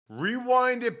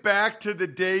Rewind it back to the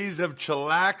days of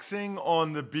chillaxing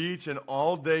on the beach and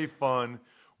all-day fun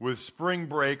with Spring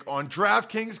Break on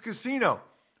DraftKings Casino.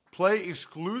 Play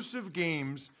exclusive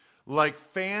games like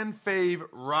Fan Fave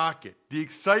Rocket. The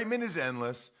excitement is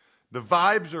endless, the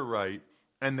vibes are right,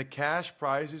 and the cash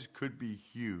prizes could be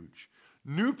huge.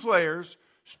 New players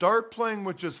start playing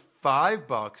with just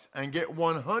 $5 and get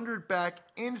 $100 back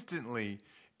instantly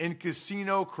in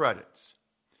casino credits.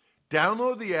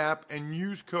 Download the app and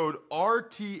use code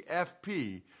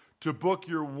RTFP to book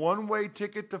your one-way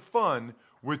ticket to fun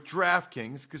with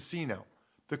DraftKings Casino.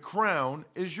 The crown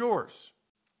is yours.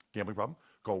 Gambling problem?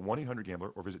 Call 1-800-GAMBLER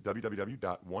or visit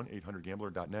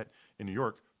www.1800gambler.net. In New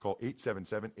York, call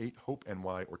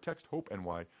 877-8-HOPE-NY or text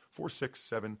HOPE-NY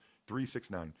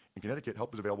 467-369. In Connecticut,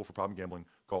 help is available for problem gambling.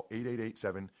 Call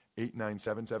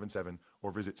 888-7-897-7777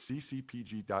 or visit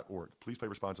ccpg.org. Please play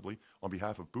responsibly. On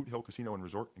behalf of Boot Hill Casino and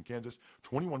Resort in Kansas,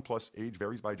 21 plus, age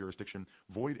varies by jurisdiction,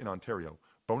 void in Ontario.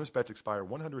 Bonus bets expire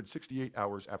 168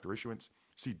 hours after issuance.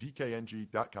 See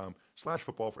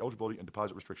dkng.com/football for eligibility and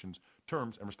deposit restrictions,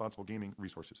 terms, and responsible gaming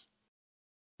resources.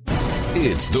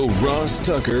 It's the Ross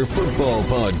Tucker Football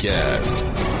Podcast.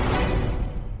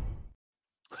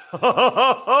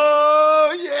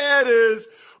 Oh, yeah, it is.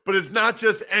 But it's not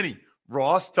just any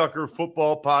Ross Tucker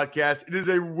Football Podcast. It is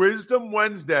a Wisdom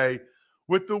Wednesday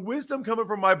with the wisdom coming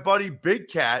from my buddy Big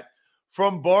Cat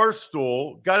from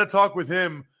Barstool. Got to talk with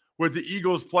him with the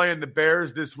Eagles playing the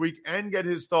Bears this week and get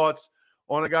his thoughts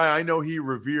on a guy I know he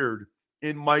revered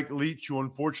in Mike Leach, who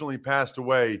unfortunately passed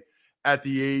away at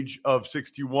the age of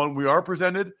 61. We are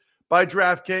presented by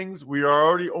DraftKings. We are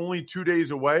already only 2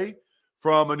 days away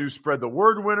from a new Spread the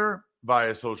Word winner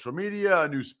via social media, a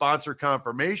new sponsor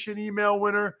confirmation email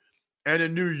winner, and a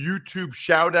new YouTube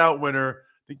shout-out winner.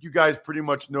 I think you guys pretty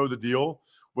much know the deal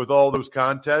with all those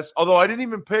contests. Although I didn't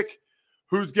even pick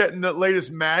who's getting the latest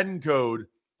Madden code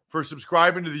for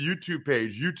subscribing to the YouTube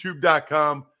page,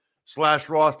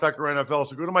 youtube.com/Ross Tucker NFL.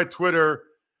 So go to my Twitter,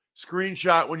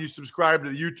 screenshot when you subscribe to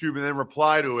the YouTube, and then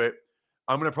reply to it.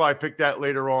 I'm going to probably pick that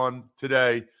later on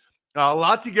today. A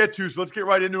lot to get to, so let's get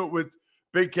right into it with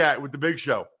Big Cat, with the Big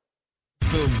Show.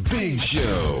 The Big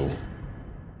Show.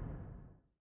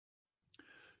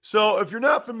 So if you're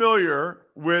not familiar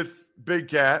with Big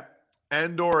Cat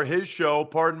and or his show,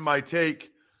 pardon my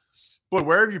take, boy,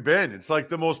 where have you been? It's like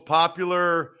the most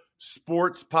popular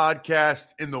sports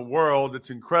podcast in the world. It's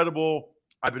incredible.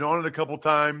 I've been on it a couple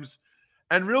times.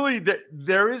 And really,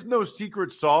 there is no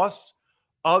secret sauce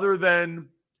other than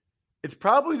it's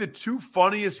probably the two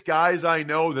funniest guys I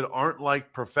know that aren't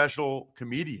like professional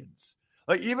comedians.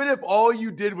 Like, even if all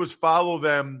you did was follow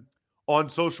them on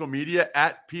social media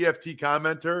at PFT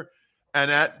Commenter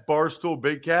and at Barstool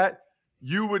Big Cat,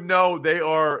 you would know they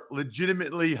are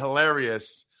legitimately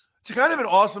hilarious. It's kind of an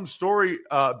awesome story,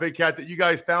 Big Cat, that you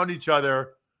guys found each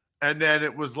other, and then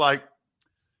it was like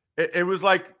it was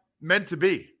like meant to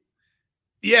be.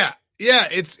 Yeah.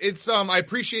 It's I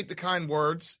appreciate the kind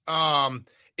words.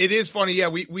 It is funny. Yeah,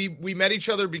 we met each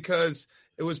other because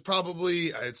it was probably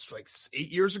it's like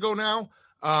 8 years ago now.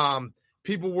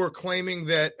 People were claiming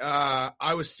that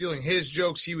I was stealing his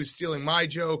jokes, he was stealing my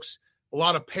jokes. A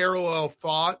lot of parallel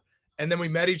thought. And then we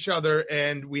met each other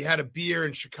and we had a beer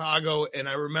in Chicago. And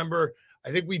I remember,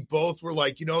 I think we both were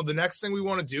like, the next thing we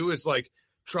want to do is like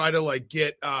try to like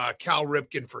get Cal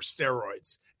Ripken for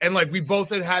steroids. And like we both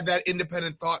had that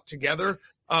independent thought together.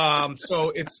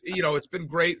 So it's been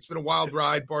great. It's been a wild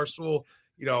ride. Barstool,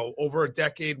 over a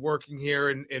decade working here.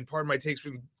 And part of my take's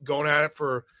been going at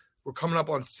it we're coming up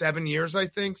on 7 years, I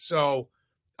think. So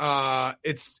I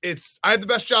have the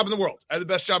best job in the world.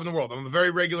 I'm a very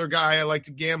regular guy. I like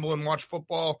to gamble and watch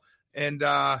football, and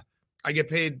I get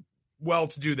paid well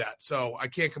to do that. So I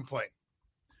can't complain.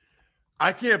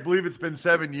 I can't believe it's been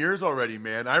 7 years already,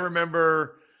 man. I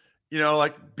remember,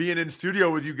 like being in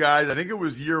studio with you guys. I think it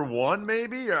was year one,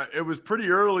 maybe. It was pretty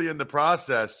early in the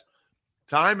process.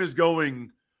 Time is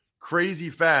going crazy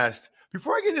fast.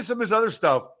 Before I get into some of this other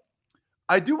stuff,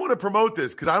 I do want to promote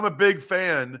this because I'm a big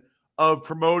fan of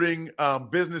promoting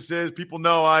businesses. People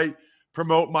know I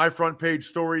promote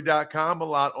myfrontpagestory.com a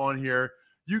lot on here.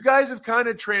 You guys have kind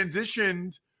of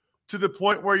transitioned to the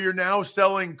point where you're now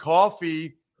selling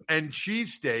coffee and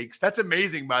cheesesteaks. That's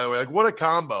amazing, by the way. Like, what a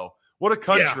combo. What a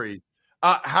country.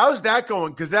 Yeah. How's that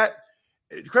going? Because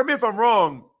correct me if I'm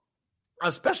wrong,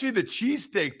 especially the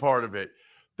cheesesteak part of it,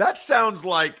 that sounds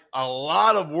like a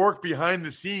lot of work behind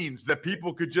the scenes that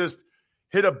people could just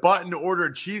hit a button to order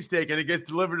a cheesesteak and it gets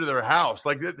delivered to their house.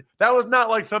 Like that was not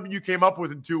like something you came up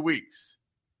with in 2 weeks.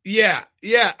 Yeah.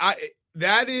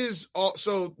 That is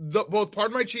also both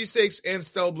Pardon My Cheesesteaks and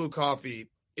Stella Blue Coffee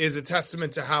is a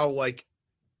testament to how like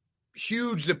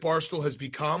huge that Barstool has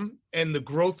become and the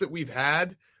growth that we've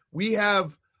had. We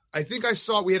have, I think I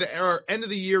saw, we had our end of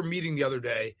the year meeting the other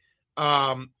day.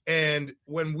 And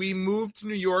when we moved to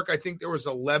New York, I think there was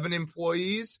 11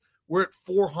 employees. We're at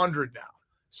 400 now.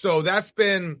 So that's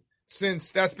been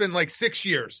like 6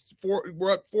 years.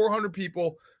 We're at 400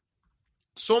 people.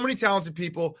 So many talented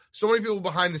people, so many people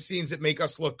behind the scenes that make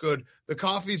us look good. The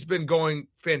coffee's been going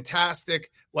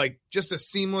fantastic, like just a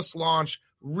seamless launch.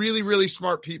 Really, really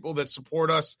smart people that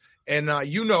support us. And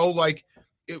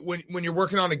when you're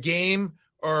working on a game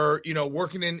or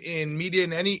working in media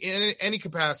in any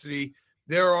capacity,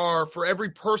 there are, for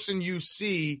every person you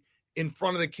see in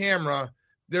front of the camera,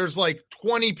 there's like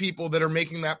 20 people that are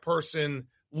making that person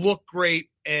look great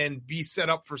and be set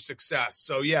up for success.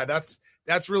 So yeah, that's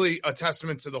really a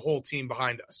testament to the whole team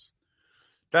behind us.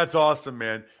 That's awesome,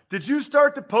 man. Did you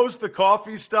start to post the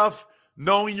coffee stuff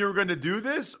knowing you were going to do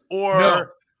this? Or No.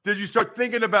 Did you start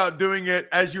thinking about doing it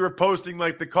as you were posting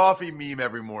like the coffee meme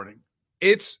every morning?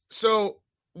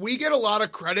 We get a lot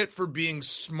of credit for being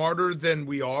smarter than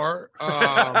we are.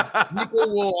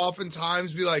 People will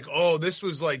oftentimes be like, oh, this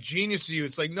was like genius to you.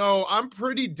 It's like, no, I'm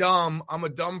pretty dumb. I'm a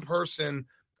dumb person.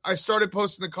 I started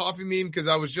posting the coffee meme because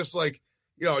I was just like,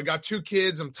 I got 2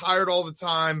 kids. I'm tired all the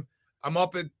time. I'm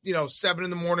up at,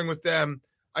 7 a.m. with them.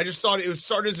 I just thought it was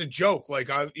started as a joke. Like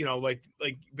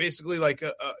basically like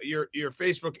your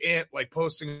Facebook aunt, like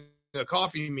posting a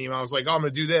coffee meme. I was like, oh, I'm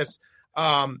going to do this.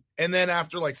 And then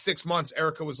after like 6 months,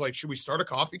 Erica was like, should we start a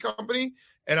coffee company?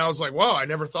 And I was like, wow, I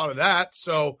never thought of that.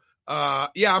 So,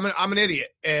 yeah, I'm an idiot.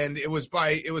 And it was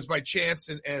by chance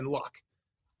and luck.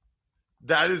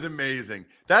 That is amazing.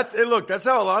 That's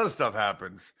how a lot of stuff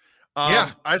happens.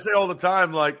 Yeah. I say all the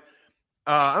time, like,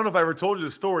 I don't know if I ever told you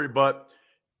the story, but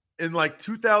in like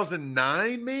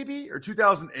 2009, maybe, or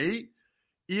 2008,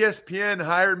 ESPN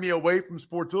hired me away from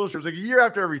Sports Illustrated. It was like a year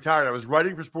after I retired. I was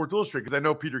writing for Sports Illustrated because I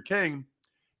know Peter King.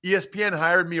 ESPN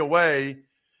hired me away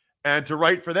and to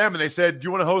write for them. And they said, do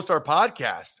you want to host our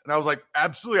podcast? And I was like,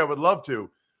 absolutely, I would love to.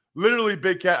 Literally,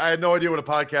 Big Cat, I had no idea what a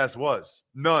podcast was.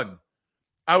 None.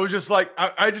 I was just like,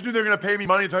 I just knew they were going to pay me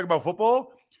money to talk about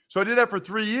football. So I did that for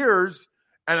 3 years,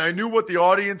 and I knew what the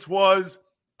audience was.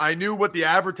 I knew what the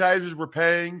advertisers were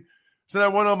paying. So then I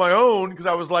went on my own because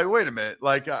I was like, wait a minute,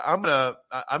 like I'm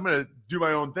gonna do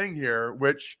my own thing here,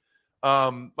 which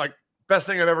like best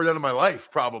thing I've ever done in my life,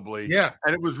 probably. Yeah.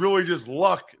 And it was really just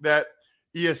luck that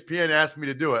ESPN asked me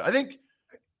to do it. I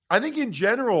think in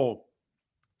general,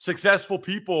 successful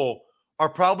people are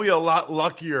probably a lot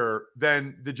luckier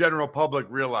than the general public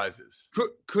realizes.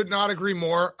 Could not agree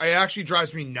more. It actually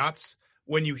drives me nuts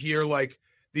when you hear like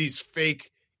these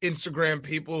fake Instagram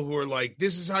people who are like,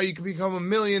 this is how you can become a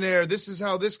millionaire. This is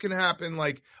how this can happen.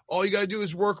 Like, all you got to do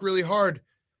is work really hard.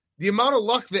 The amount of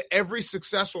luck that every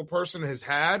successful person has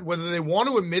had, whether they want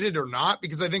to admit it or not,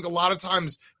 because I think a lot of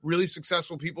times really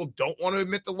successful people don't want to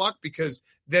admit the luck because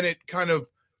then it kind of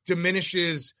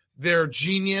diminishes their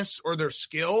genius or their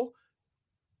skill.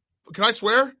 Can I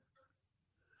swear?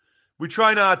 We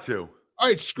try not to. All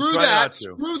right, screw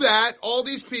that. All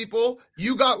these people,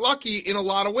 you got lucky in a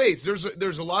lot of ways. There's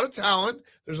a lot of talent.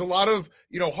 There's a lot of,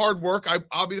 hard work.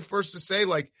 I'll be the first to say,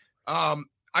 like,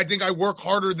 I think I work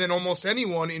harder than almost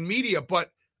anyone in media,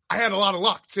 but I had a lot of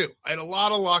luck too. I had a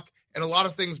lot of luck and a lot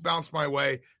of things bounced my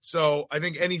way. So I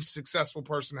think any successful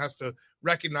person has to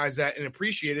recognize that and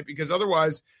appreciate it, because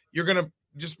otherwise you're going to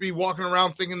just be walking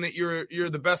around thinking that you're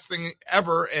the best thing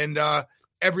ever. And,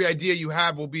 every idea you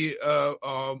have will be a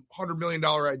 $100 million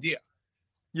idea.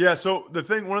 Yeah. So one of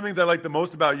the things I like the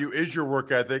most about you is your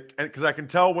work ethic. And because I can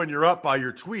tell when you're up by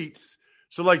your tweets.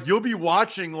 So like you'll be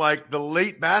watching like the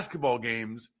late basketball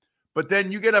games, but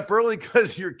then you get up early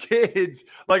because your kids,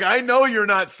 like, I know you're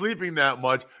not sleeping that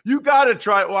much. You got to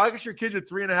try. Well, I guess your kids are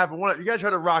 3.5 and 1. You got to try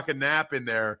to rock a nap in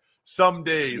there some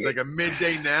days, like a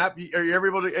midday nap. Are you ever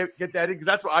able to get that in? Because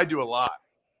that's what I do a lot.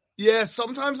 Yeah,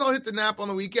 sometimes I'll hit the nap on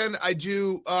the weekend. I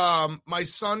do. My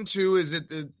son too is at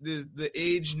the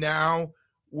age now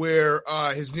where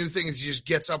his new thing is he just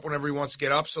gets up whenever he wants to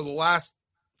get up. So the last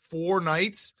 4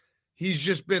 nights, he's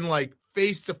just been like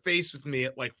face to face with me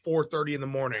at like 4:30 in the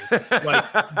morning.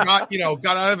 Like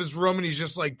got out of his room and he's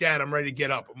just like, Dad, I'm ready to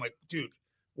get up. I'm like, dude,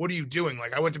 what are you doing?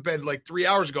 Like, I went to bed like 3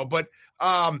 hours ago. But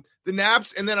the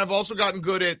naps, and then I've also gotten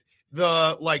good at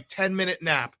the like 10-minute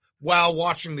nap while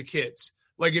watching the kids.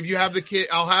 Like if you have the kid,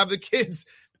 I'll have the kids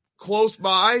close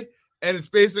by, and it's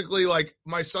basically like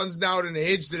my son's now at an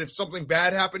age that if something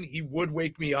bad happened, he would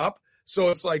wake me up. So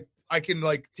it's like I can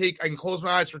close my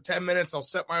eyes for 10 minutes. I'll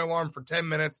set my alarm for 10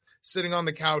 minutes, sitting on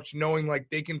the couch, knowing like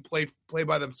they can play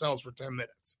by themselves for 10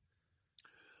 minutes.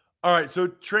 All right, so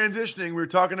transitioning, we were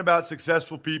talking about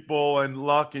successful people and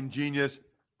luck and genius.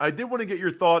 I did want to get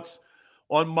your thoughts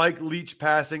on Mike Leach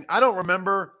passing. I don't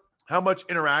remember how much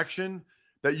interaction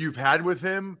that you've had with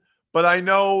him, but I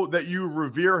know that you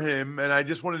revere him, and I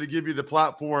just wanted to give you the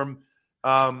platform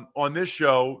on this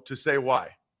show to say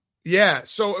why. Yeah,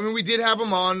 so I mean, we did have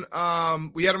him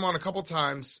on. We had him on a couple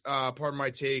times. Pardon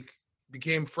my take.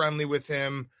 Became friendly with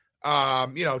him.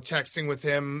 Texting with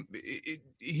him.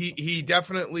 He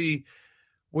definitely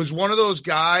was one of those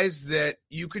guys that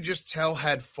you could just tell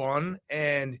had fun,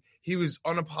 and he was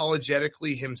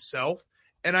unapologetically himself.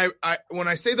 And I when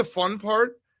I say the fun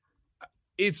part,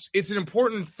 it's an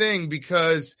important thing,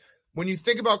 because when you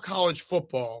think about college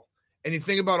football and you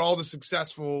think about all the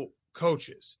successful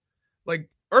coaches, like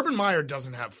Urban Meyer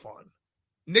doesn't have fun.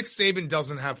 Nick Saban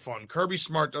doesn't have fun. Kirby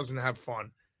Smart doesn't have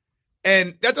fun.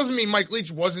 And that doesn't mean Mike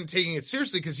Leach wasn't taking it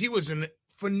seriously, because he was a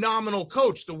phenomenal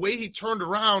coach. The way he turned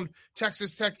around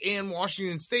Texas Tech and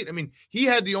Washington State. I mean, he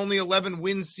had the only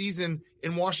 11-win season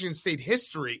in Washington State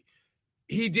history.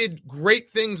 He did great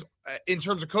things in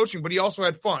terms of coaching, but he also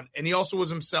had fun, and he also was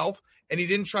himself, and he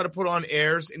didn't try to put on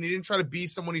airs, and he didn't try to be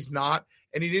someone he's not,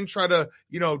 and he didn't try to,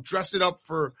 dress it up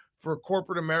for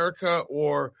corporate America,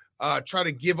 or try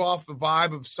to give off the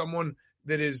vibe of someone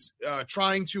that is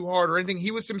trying too hard or anything.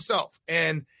 He was himself.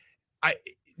 And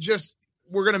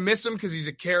we're going to miss him because he's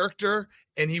a character,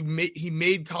 and he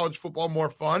made college football more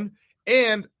fun.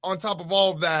 And on top of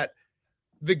all of that,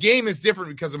 the game is different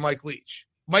because of Mike Leach.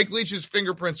 Mike Leach's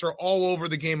fingerprints are all over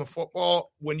the game of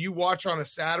football. When you watch on a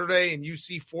Saturday and you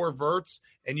see 4 verts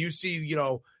and you see,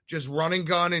 just running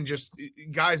gun and just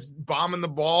guys bombing the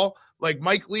ball, like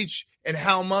Mike Leach and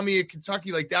Hal Mumme at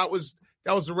Kentucky, like that was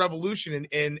a revolution.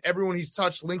 And everyone he's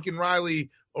touched, Lincoln Riley,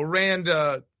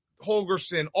 Oranda,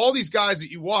 Holgerson, all these guys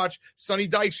that you watch, Sonny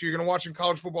Dykes, who you're going to watch in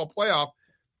college football playoff,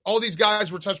 all these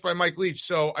guys were touched by Mike Leach.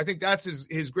 So I think that's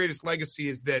his greatest legacy,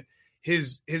 is that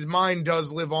his mind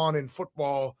does live on in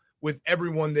football with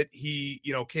everyone that he,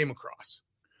 came across.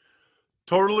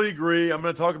 Totally agree. I'm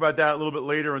going to talk about that a little bit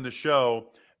later in the show.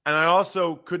 And I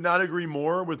also could not agree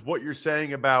more with what you're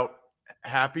saying about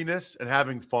happiness and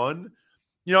having fun.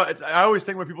 I always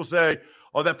think when people say,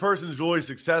 oh, that person's really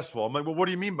successful, I'm like, well, what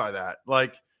do you mean by that?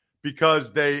 Like,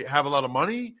 because they have a lot of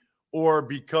money, or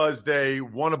because they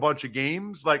won a bunch of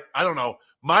games? Like, I don't know.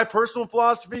 My personal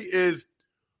philosophy is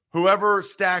whoever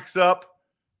stacks up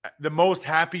the most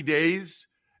happy days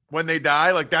when they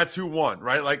die, like that's who won,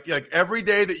 right? Like every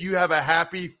day that you have a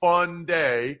happy, fun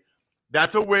day,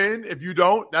 that's a win. If you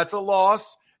don't, that's a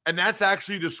loss. And that's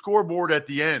actually the scoreboard at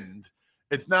the end.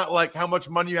 It's not like how much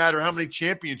money you had or how many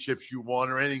championships you won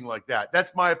or anything like that.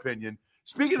 That's my opinion.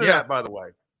 Speaking of that, by the way.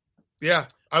 Yeah,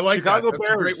 I like Chicago that. Bears,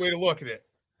 That's a great way to look at it.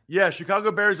 Yeah,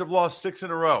 Chicago Bears have lost 6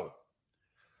 in a row.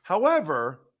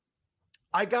 However,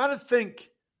 I got to think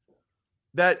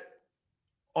that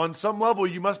on some level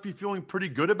you must be feeling pretty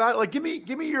good about it. Like, give me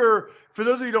your, for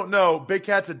those of you who don't know, Big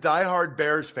Cat's a diehard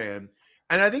Bears fan.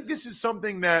 And I think this is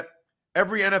something that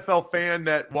every NFL fan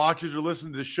that watches or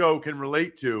listens to the show can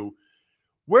relate to.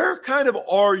 Where kind of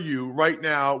are you right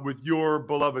now with your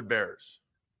beloved Bears?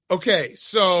 Okay,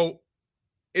 so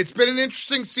it's been an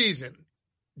interesting season.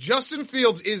 Justin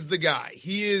Fields is the guy.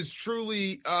 He is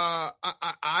truly,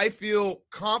 I feel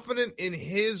confident in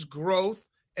his growth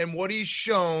and what he's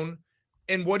shown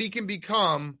and what he can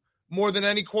become more than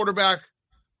any quarterback.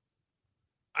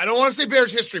 I don't want to say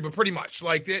Bears history, but pretty much.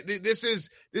 Like this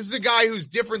is a guy who's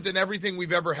different than everything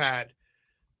we've ever had.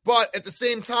 But at the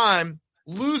same time,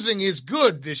 losing is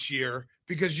good this year,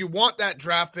 because you want that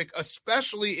draft pick,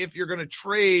 especially if you're going to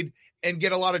trade and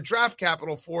get a lot of draft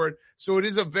capital for it. So it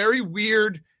is a very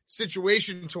weird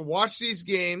situation to watch these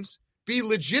games, be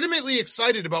legitimately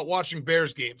excited about watching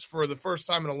Bears games for the first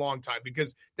time in a long time,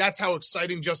 because that's how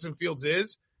exciting Justin Fields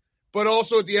is. But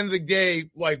also at the end of the day,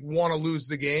 like, want to lose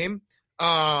the game.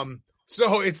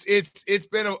 So it's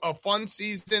been a fun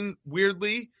season,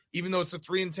 weirdly, even though it's a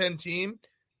 3-10 team.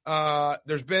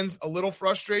 There's been a little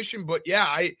frustration, but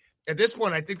yeah, at this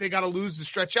point, I think they got to lose to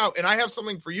stretch out. And I have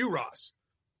something for you, Ross.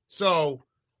 So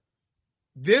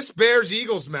this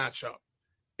Bears-Eagles matchup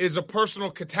is a personal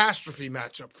catastrophe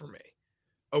matchup for me.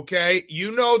 Okay.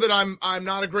 You know that I'm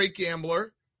not a great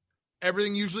gambler.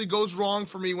 Everything usually goes wrong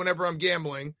for me whenever I'm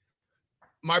gambling.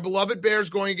 My beloved Bears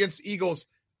going against Eagles.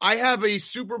 I have a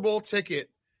Super Bowl ticket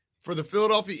for the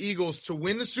Philadelphia Eagles to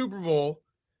win the Super Bowl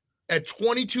at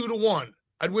 22-1.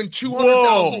 I'd win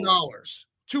 $200,000.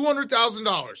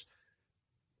 $200,000.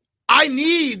 I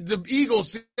need the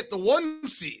Eagles to get the 1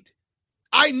 seed.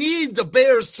 I need the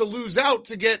Bears to lose out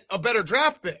to get a better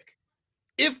draft pick.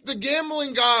 If the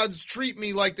gambling gods treat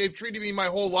me like they've treated me my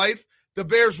whole life, the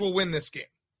Bears will win this game.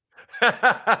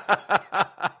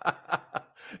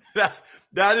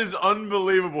 That is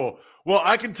unbelievable. Well,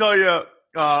 I can tell you,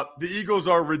 the Eagles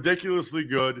are ridiculously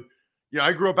good.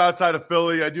 I grew up outside of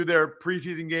Philly. I do their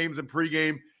preseason games and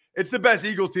pregame. It's the best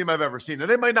Eagles team I've ever seen. Now,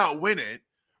 they might not win it,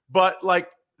 but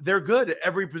they're good at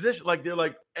every position.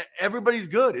 Everybody's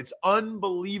good. It's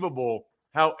unbelievable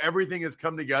how everything has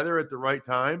come together at the right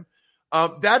time.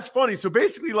 That's funny. So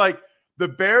basically, the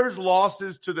Bears'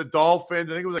 losses to the Dolphins,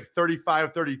 I think it was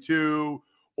 35-32,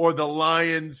 or the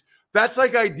Lions. That's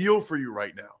ideal for you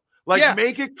right now.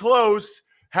 Make it close,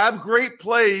 have great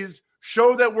plays,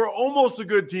 show that we're almost a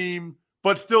good team,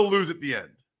 but still lose at the end.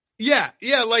 Yeah.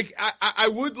 I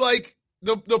would like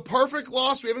the perfect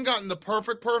loss. We haven't gotten the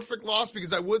perfect loss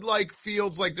because I would like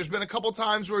Fields. There's been a couple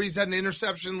times where he's had an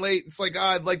interception late. It's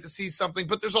I'd like to see something,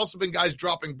 but there's also been guys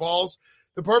dropping balls.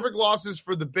 The perfect loss is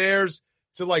for the Bears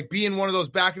to be in one of those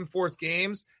back and forth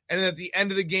games, and then at the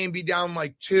end of the game be down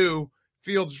 2.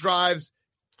 Fields drives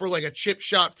for a chip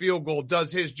shot field goal,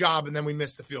 does his job, and then we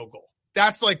miss the field goal.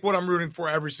 That's what I'm rooting for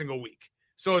every single week.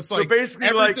 So it's basically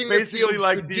everything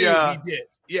he did.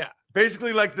 Yeah.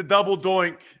 Basically the double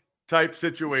doink type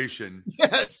situation.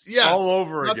 Yes. All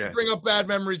over Not again. to bring up bad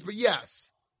memories, but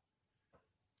yes.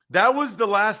 That was the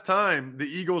last time the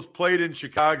Eagles played in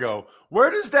Chicago.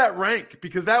 Where does that rank?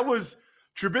 Because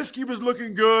Trubisky was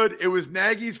looking good. It was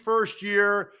Nagy's first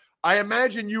year. I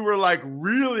imagine you were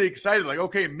really excited.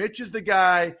 Okay, Mitch is the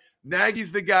guy.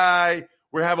 Nagy's the guy.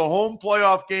 We have a home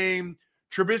playoff game.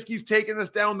 Trubisky's taking us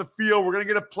down the field. We're going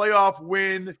to get a playoff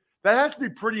win. That has to be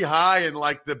pretty high in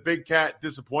the Big Cat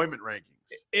disappointment rankings.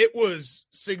 It was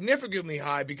significantly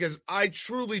high because I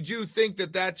truly do think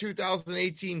that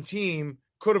 2018 team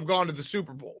could have gone to the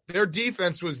Super Bowl. Their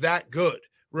defense was that good.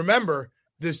 Remember,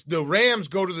 the Rams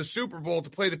go to the Super Bowl to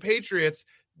play the Patriots.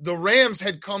 The Rams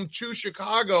had come to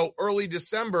Chicago early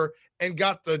December and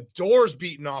got the doors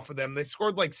beaten off of them. They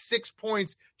scored 6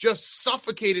 points, just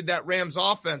suffocated that Rams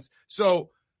offense. So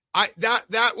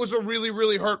that was a really,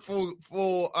 really hurtful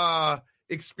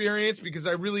experience because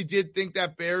I really did think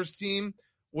that Bears team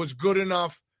was good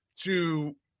enough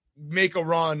to make a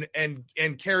run and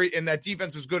carry, and that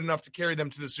defense was good enough to carry them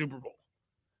to the Super Bowl.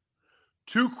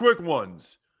 2 quick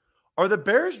ones. Are the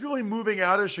Bears really moving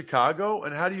out of Chicago,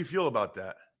 and how do you feel about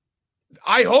that?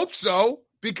 I hope so,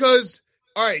 because,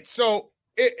 all right, so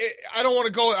I don't want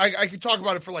to go, I could talk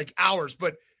about it for hours,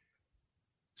 but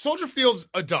Soldier Field's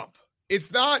a dump.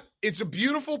 It's a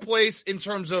beautiful place in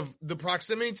terms of the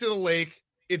proximity to the lake.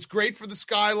 It's great for the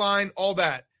skyline, all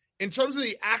that. In terms of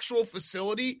the actual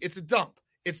facility, it's a dump.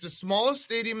 It's the smallest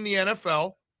stadium in the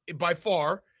NFL by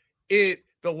far. The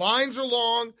lines are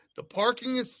long. The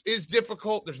parking is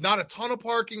difficult. There's not a ton of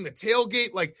parking. The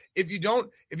tailgate, if you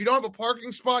don't have a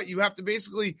parking spot, you have to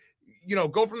basically,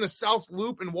 go from the South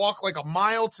Loop and walk a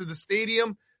mile to the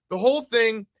stadium. The whole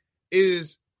thing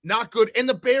is not good. And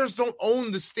the Bears don't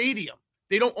own the stadium.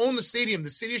 They don't own the stadium. The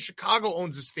city of Chicago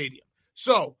owns the stadium.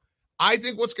 So I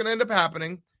think what's going to end up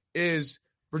happening is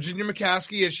Virginia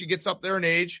McCaskey, as she gets up there in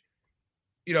age,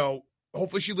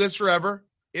 hopefully she lives forever.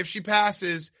 If she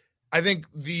passes, I think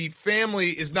the family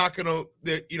is not going to,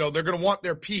 they're going to want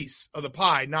their piece of the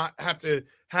pie, not have to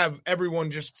have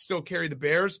everyone just still carry the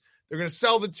Bears. They're going to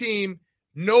sell the team.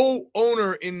 No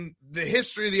owner in the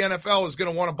history of the NFL is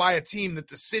going to want to buy a team that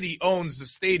the city owns the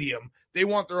stadium. They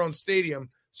want their own stadium.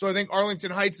 So I think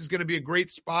Arlington Heights is going to be a great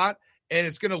spot. And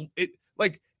it's going to,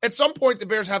 at some point, the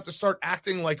Bears have to start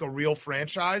acting like a real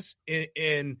franchise.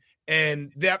 And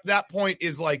that point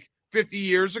is 50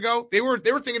 years ago. They were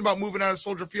thinking about moving out of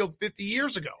Soldier Field 50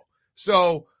 years ago.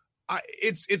 So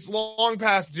it's long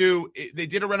past due. They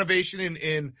did a renovation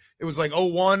in it was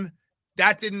 2001.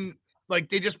 That didn't,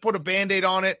 they just put a Band-Aid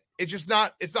on it. It's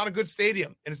not a good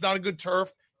stadium, and it's not a good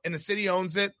turf, and the city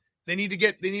owns it. They need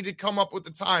to come up with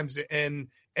the times and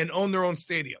own their own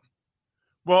stadium.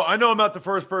 Well, I know I'm not the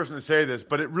first person to say this,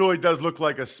 but it really does look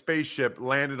like a spaceship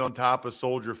landed on top of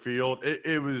Soldier Field. It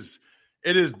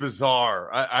is bizarre.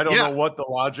 I don't know what the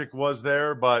logic was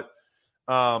there, but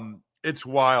it's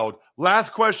wild.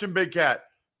 Last question, Big Cat.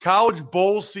 College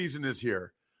bowl season is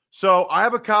here. So I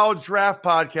have a college draft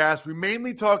podcast. We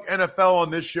mainly talk NFL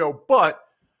on this show, but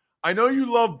I know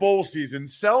you love bowl season.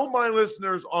 Sell my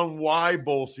listeners on why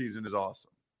bowl season is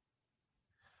awesome.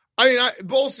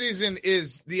 Bowl season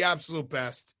is the absolute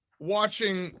best.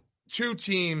 Watching two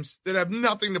teams that have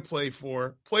nothing to play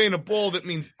for play in a bowl that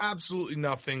means absolutely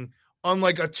nothing on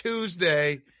a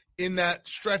Tuesday in that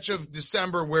stretch of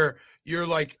December where you're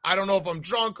I don't know if I'm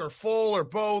drunk or full or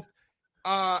both.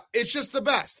 It's just the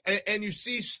best. And you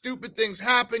see stupid things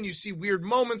happen. You see weird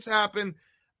moments happen.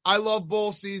 I love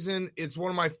bowl season. It's one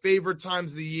of my favorite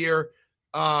times of the year.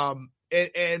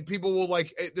 And people will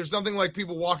there's nothing like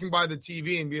people walking by the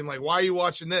TV and being like, why are you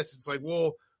watching this? It's like,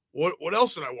 well, what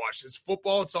else would I watch? It's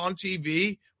football. It's on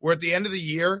TV. We're at the end of the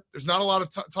year. There's not a lot of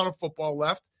ton of football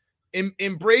left.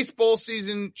 Embrace bowl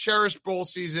season. Cherish bowl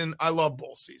season. I love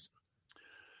bowl season.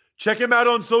 Check him out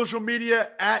on social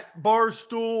media at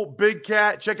Barstool Big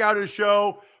Cat. Check out his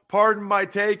show, Pardon My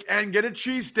Take, and get a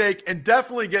cheesesteak and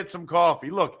definitely get some coffee.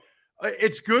 Look,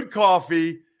 it's good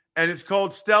coffee. And it's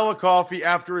called Stella Coffee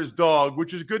after his dog,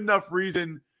 which is good enough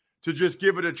reason to just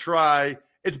give it a try.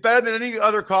 It's better than any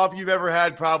other coffee you've ever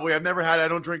had, probably. I've never had it. I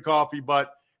don't drink coffee.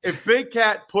 But if Big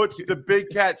Cat puts the Big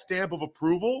Cat stamp of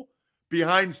approval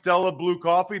behind Stella Blue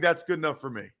Coffee, that's good enough for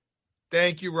me.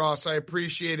 Thank you, Ross. I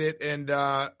appreciate it and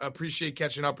appreciate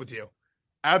catching up with you.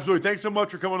 Absolutely. Thanks so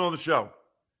much for coming on the show.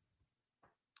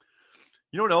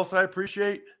 You know what else I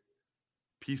appreciate?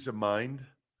 Peace of mind.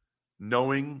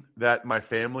 Knowing that my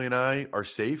family and I are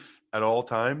safe at all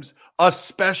times,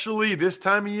 especially this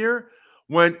time of year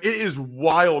when it is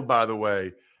wild, by the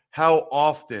way, how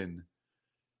often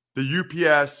the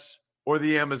UPS or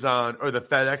the Amazon or the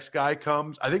FedEx guy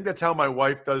comes. I think that's how my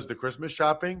wife does the Christmas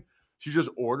shopping. She just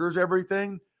orders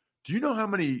everything. Do you know how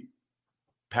many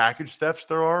package thefts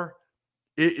there are?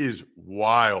 It is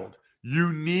wild.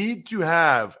 You need to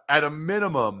have, at a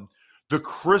minimum, the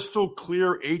crystal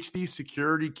clear HD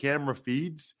security camera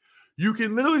feeds. You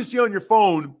can literally see on your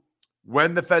phone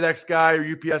when the FedEx guy or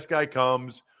UPS guy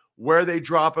comes, where they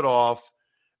drop it off.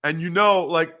 And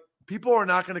people are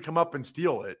not going to come up and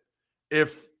steal it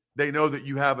if they know that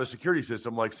you have a security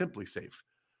system like SimpliSafe,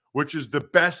 which is the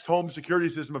best home security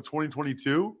system of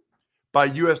 2022 by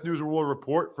U.S. News & World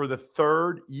Report for the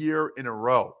third year in a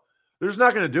row. They're just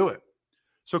not going to do it.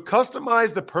 So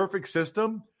customize the perfect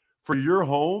system for your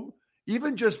home.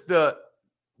 Even just the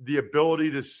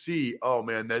ability to see, oh,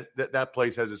 man, that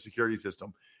place has a security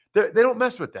system. They don't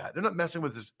mess with that. They're not messing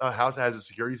with this house that has a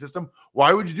security system.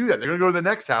 Why would you do that? They're going to go to the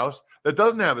next house that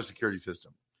doesn't have a security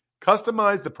system.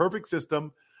 Customize the perfect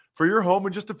system for your home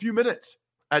in just a few minutes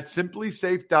at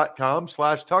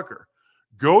simplysafe.com/Tucker.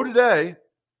 Go today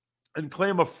and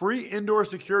claim a free indoor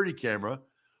security camera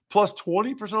plus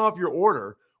 20% off your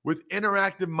order with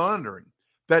interactive monitoring.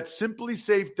 That's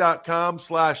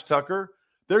simplysafe.com/Tucker.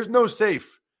 There's no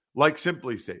safe like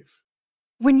SimpliSafe.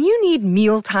 When you need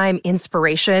mealtime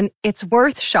inspiration, it's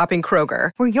worth shopping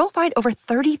Kroger, where you'll find over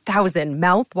 30,000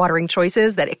 mouth-watering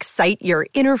choices that excite your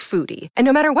inner foodie. And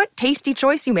no matter what tasty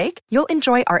choice you make, you'll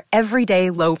enjoy our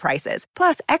everyday low prices,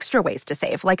 plus extra ways to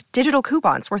save, like digital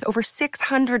coupons worth over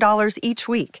 $600 each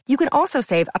week. You can also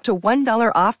save up to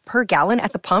 $1 off per gallon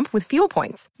at the pump with fuel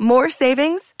points. More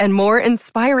savings and more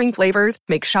inspiring flavors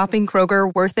make shopping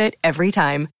Kroger worth it every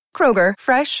time. Kroger,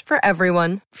 fresh for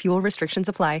everyone. Fuel restrictions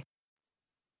apply.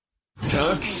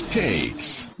 Tuck's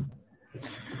Takes.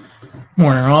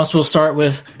 Morning, Ross. We'll start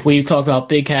with we talked about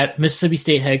Big Cat. Mississippi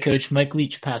State head coach Mike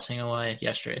Leach passing away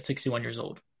yesterday at 61 years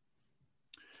old.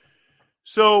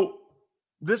 So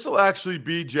this will actually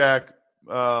be, Jack,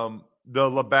 the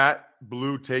Labatt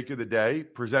Blue Take of the Day,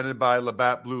 presented by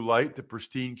Labatt Blue Light, the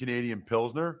pristine Canadian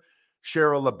Pilsner.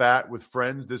 Share a Labatt with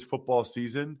friends this football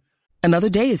season. Another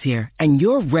day is here, and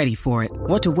you're ready for it.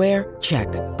 What to wear? Check.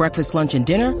 Breakfast, lunch, and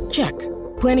dinner? Check.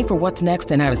 Planning for what's next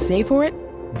and how to save for it?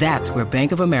 That's where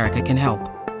Bank of America can help.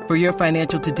 For your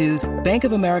financial to-dos, Bank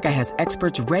of America has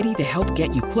experts ready to help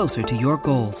get you closer to your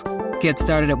goals. Get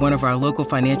started at one of our local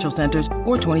financial centers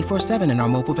or 24/7 in our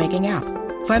mobile banking app.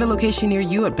 Find a location near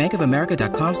you at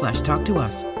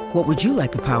bankofamerica.com/talktous. What would you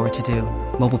like the power to do?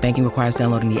 Mobile banking requires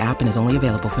downloading the app and is only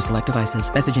available for select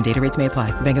devices. Message and data rates may apply.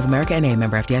 Bank of America NA,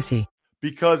 member FDIC.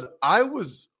 Because I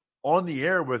was on the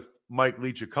air with Mike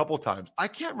Leach a couple times. I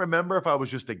can't remember if I was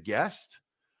just a guest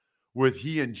with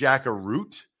he and Jack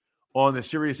Arute on the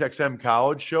SiriusXM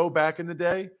College show back in the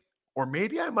day, or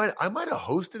maybe I might have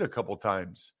hosted a couple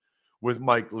times with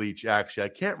Mike Leach. Actually, I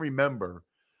can't remember,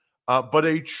 but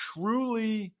a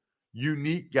truly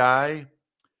unique guy,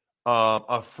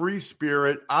 a free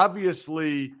spirit,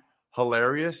 obviously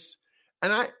hilarious,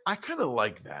 and I kind of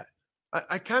like that.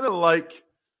 I kind of like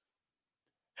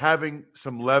having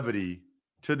some levity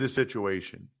to the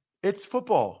situation. It's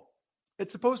football.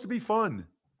 It's supposed to be fun.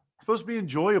 It's supposed to be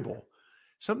enjoyable.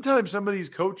 Sometimes some of these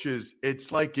coaches,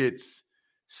 it's like it's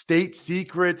state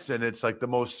secrets and it's like the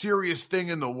most serious thing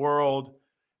in the world.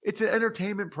 It's an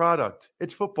entertainment product.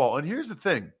 It's football. And here's the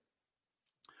thing.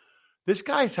 This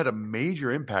guy's had a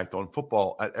major impact on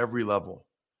football at every level.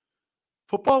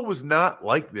 Football was not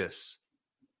like this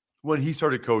when he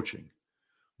started coaching.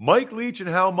 Mike Leach and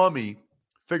Hal Mumme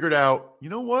figured out, you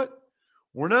know what?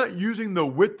 we're not using the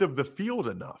width of the field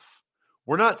enough.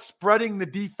 We're not spreading the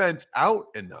defense out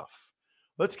enough.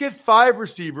 Let's get 5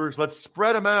 receivers. Let's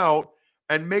spread them out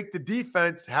and make the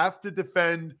defense have to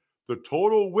defend the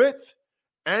total width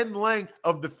and length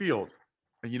of the field.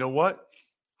 And you know what?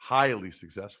 Highly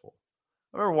successful.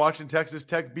 I remember watching Texas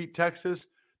Tech beat Texas.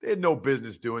 They had no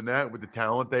business doing that with the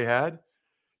talent they had.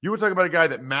 You were talking about a guy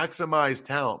that maximized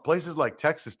talent. Places like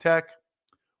Texas Tech,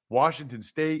 Washington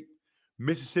State,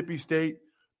 Mississippi State,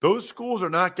 those schools are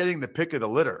not getting the pick of the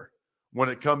litter when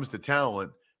it comes to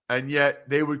talent, and yet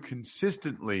they would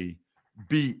consistently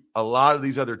beat a lot of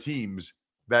these other teams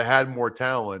that had more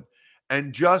talent.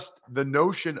 And just the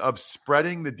notion of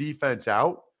spreading the defense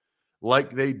out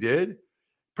like they did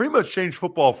pretty much changed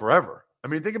football forever. I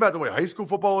mean, think about the way high school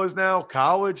football is now,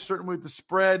 college, certainly with the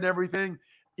spread and everything.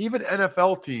 Even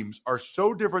NFL teams are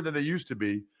so different than they used to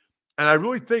be. And I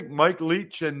really think Mike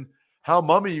Leach and Hal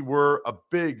Mumme were a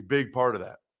big, big part of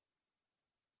that.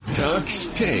 Tuck's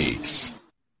Takes.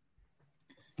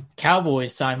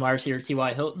 Cowboys signed wide receiver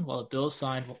T.Y. Hilton, while the Bills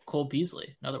signed Cole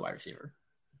Beasley, another wide receiver.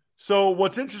 So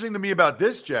what's interesting to me about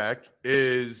this, Jack,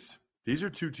 is these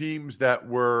are two teams that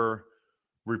were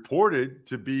reported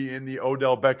to be in the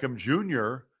Odell Beckham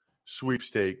Jr.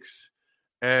 sweepstakes,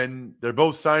 and they're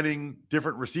both signing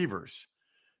different receivers.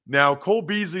 Now, Cole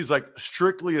Beasley's like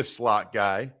strictly a slot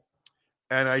guy,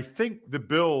 and I think the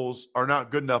Bills are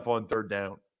not good enough on third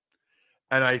down.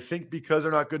 And I think because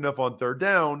they're not good enough on third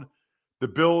down, the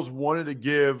Bills wanted to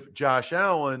give Josh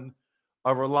Allen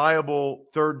a reliable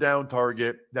third down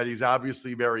target that he's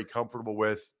obviously very comfortable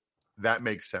with. That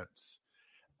makes sense.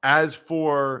 As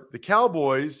for the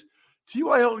Cowboys,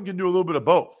 T.Y. Hilton can do a little bit of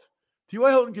both. T.Y.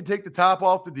 Hilton can take the top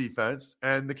off the defense,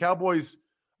 and the Cowboys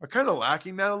are kind of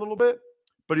lacking that a little bit,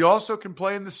 but he also can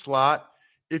play in the slot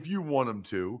if you want him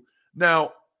to.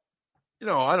 Now,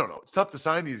 I don't know. It's tough to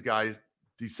sign these guys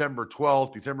December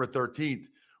 12th, December 13th.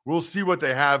 We'll see what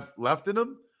they have left in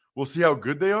them. We'll see how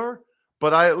good they are.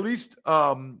 But I at least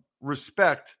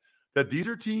respect that these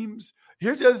are teams.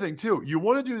 Here's the other thing, too. You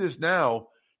want to do this now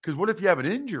because what if you have an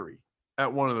injury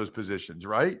at one of those positions,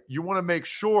 right? You want to make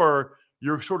sure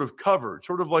you're sort of covered,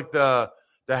 sort of like the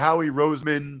Howie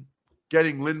Roseman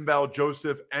getting Linval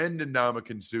Joseph and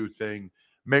Ndamukong Suh thing.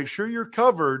 Make sure you're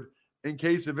covered in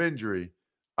case of injury.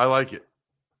 I like it.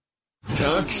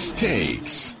 Tuck's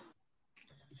Takes.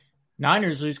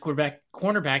 Niners lose cornerback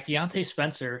Deontay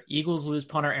Spencer. Eagles lose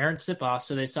punter Aaron Siposs,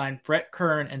 so they signed Brett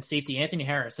Kern and safety Anthony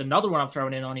Harris. Another one I'm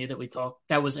throwing in on you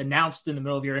that was announced in the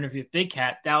middle of your interview with Big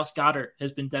Cat. Dallas Goedert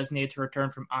has been designated to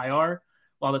return from IR,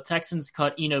 while the Texans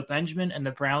cut Eno Benjamin and the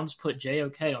Browns put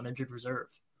JOK on injured reserve.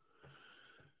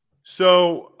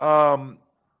 So,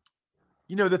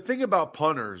 the thing about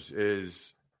punters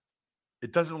is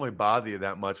it doesn't really bother you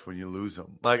that much when you lose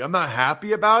them. Like, I'm not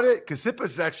happy about it because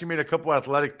Siposs actually made a couple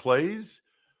athletic plays,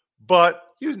 but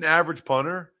he was an average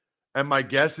punter, and my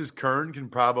guess is Kern can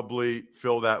probably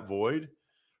fill that void.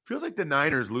 Feels like the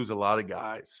Niners lose a lot of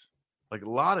guys,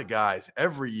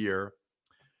 every year.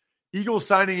 Eagles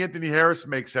signing Anthony Harris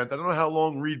makes sense. I don't know how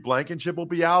long Reed Blankenship will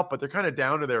be out, but they're kind of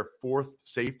down to their fourth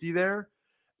safety there.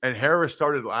 And Harris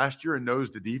started last year and knows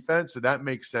the defense, so that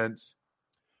makes sense.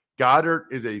 Goddard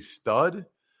is a stud,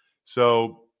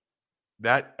 so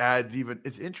that adds even –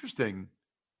 it's interesting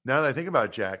now that I think about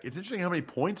it, Jack. It's interesting how many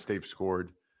points they've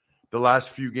scored the last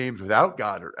few games without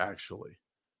Goddard, actually.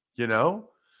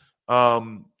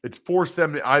 It's forced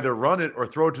them to either run it or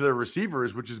throw it to their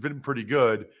receivers, which has been pretty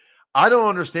good. I don't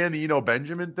understand the Eno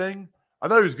Benjamin thing. I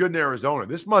thought he was good in Arizona.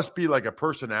 This must be like a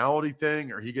personality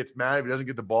thing, or he gets mad if he doesn't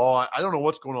get the ball. I don't know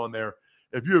what's going on there.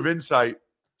 If you have insight,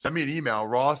 send me an email,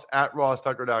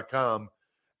 ross@rosstucker.com.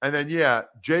 And then,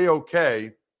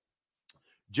 JOK,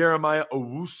 Jeremiah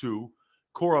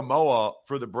Owusu-Koramoah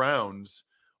for the Browns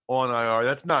on IR.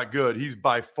 That's not good. He's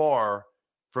by far,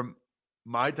 from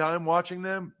my time watching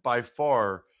them, by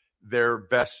far their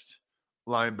best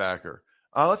linebacker.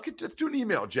 Let's do an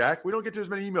email, Jack. We don't get to as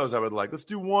many emails as I would like. Let's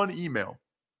do one email.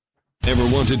 Ever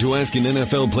wanted to ask an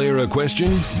NFL player a question?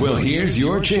 Well, here's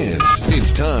your chance.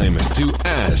 It's time to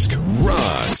Ask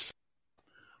Ross.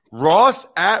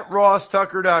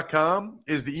 Ross@rosstucker.com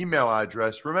is the email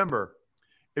address. Remember,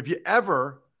 if you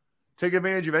ever take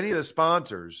advantage of any of the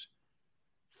sponsors,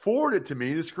 forward it to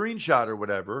me, the screenshot or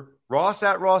whatever,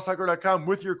 Ross@rosstucker.com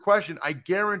with your question. I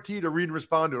guarantee to read and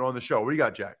respond to it on the show. What do you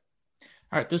got, Jack?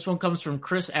 All right, this one comes from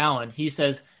Chris Allen. He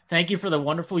says, "Thank you for the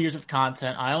wonderful years of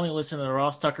content. I only listen to the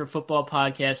Ross Tucker Football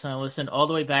Podcast, and I listened all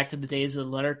the way back to the days of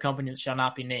the letter company that shall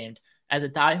not be named. As a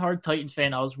diehard Titans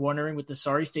fan, I was wondering, with the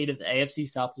sorry state of the AFC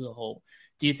South as a whole,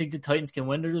 do you think the Titans can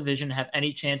win their division and have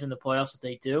any chance in the playoffs if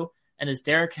they do? And does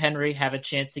Derrick Henry have a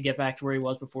chance to get back to where he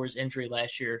was before his injury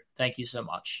last year? Thank you so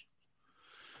much.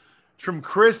 From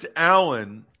Chris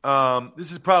Allen.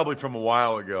 This is probably from a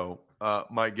while ago,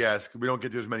 my guess. We don't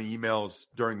get to as many emails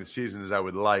during the season as I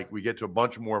would like. We get to a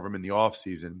bunch more of them in the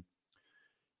offseason.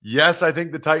 Yes, I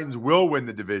think the Titans will win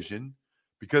the division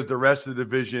because the rest of the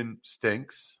division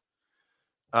stinks.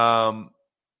 I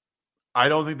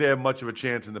don't think they have much of a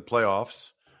chance in the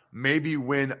playoffs. Maybe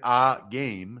win a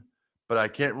game, but I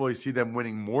can't really see them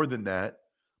winning more than that.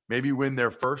 Maybe win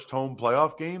their first home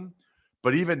playoff game,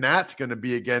 but even that's going to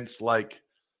be against like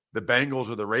the Bengals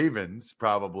or the Ravens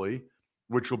probably,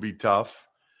 which will be tough.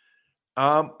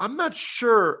 I'm not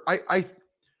sure. I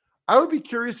would be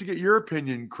curious to get your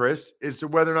opinion, Chris, as to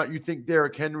whether or not you think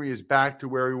Derrick Henry is back to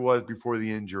where he was before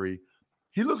the injury.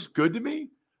 He looks good to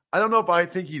me. I don't know if I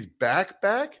think he's back,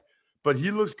 but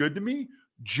he looks good to me.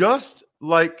 Just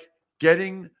like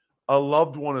getting a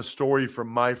loved one a story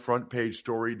from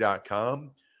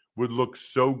myfrontpagestory.com would look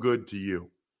so good to you.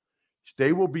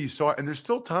 They will be so, and there's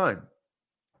still time.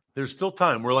 There's still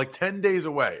time. We're like 10 days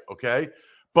away, okay?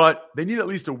 But they need at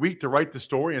least a week to write the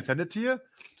story and send it to you.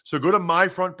 So go to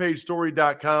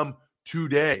myfrontpagestory.com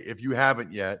today if you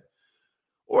haven't yet.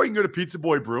 Or you can go to Pizza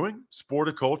Boy Brewing,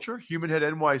 Sporticulture,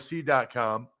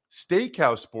 HumanHeadNYC.com,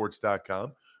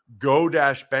 SteakhouseSports.com,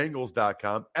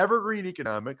 Go-Bengals.com, Evergreen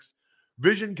Economics,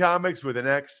 Vision Comics with an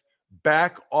X,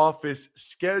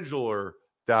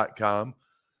 BackOfficeScheduler.com.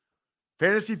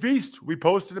 Fantasy Feast. We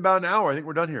posted about an hour. I think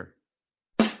we're done here.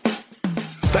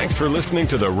 Thanks for listening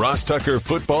to the Ross Tucker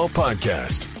Football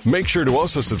Podcast. Make sure to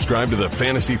also subscribe to the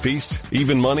Fantasy Feast,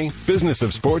 Even Money, Business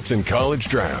of Sports, and College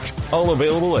Draft. All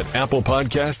available at Apple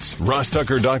Podcasts,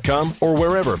 RossTucker.com, or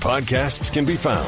wherever podcasts can be found.